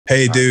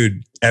Hey,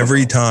 dude,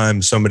 every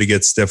time somebody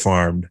gets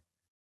stiff-armed,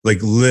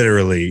 like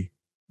literally,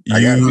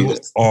 you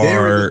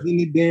are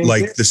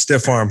like the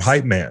stiff-arm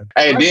hype man.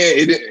 Hey, then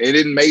it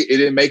didn't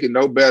make it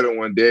no better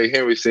when Derrick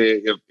Henry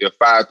said, if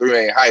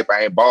 5'3" ain't hype,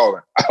 I ain't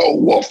balling. Oh,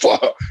 well,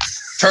 fuck.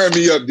 Turn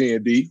me up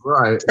then, D.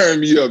 Right. Turn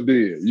me up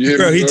then.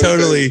 Bro, he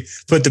totally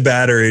put the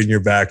battery in your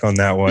back on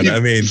that one. I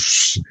mean,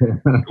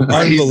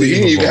 unbelievable. He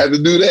didn't even have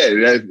to do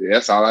that.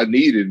 That's all I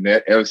needed. And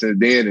ever since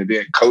then, and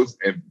then Coach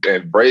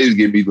and Braves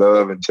give me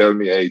love and tell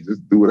me, hey,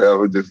 just do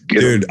whatever. Just get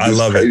Dude, I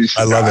love it.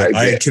 I love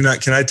it.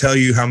 Can I tell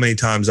you how many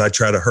times I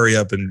try to hurry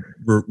up and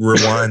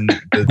rewind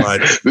my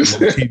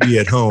TV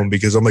at home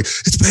because I'm like,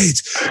 it's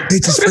Bates.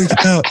 Bates is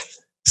freaking out.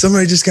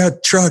 Somebody just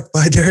got trucked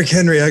by Derrick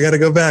Henry. I got to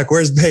go back.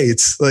 Where's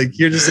Bates? Like,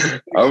 you're just...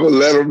 I'm going to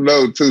let them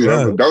know, too.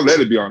 Yeah. Don't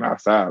let it be on our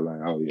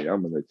sideline. Oh, yeah,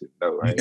 I'm going to let you know.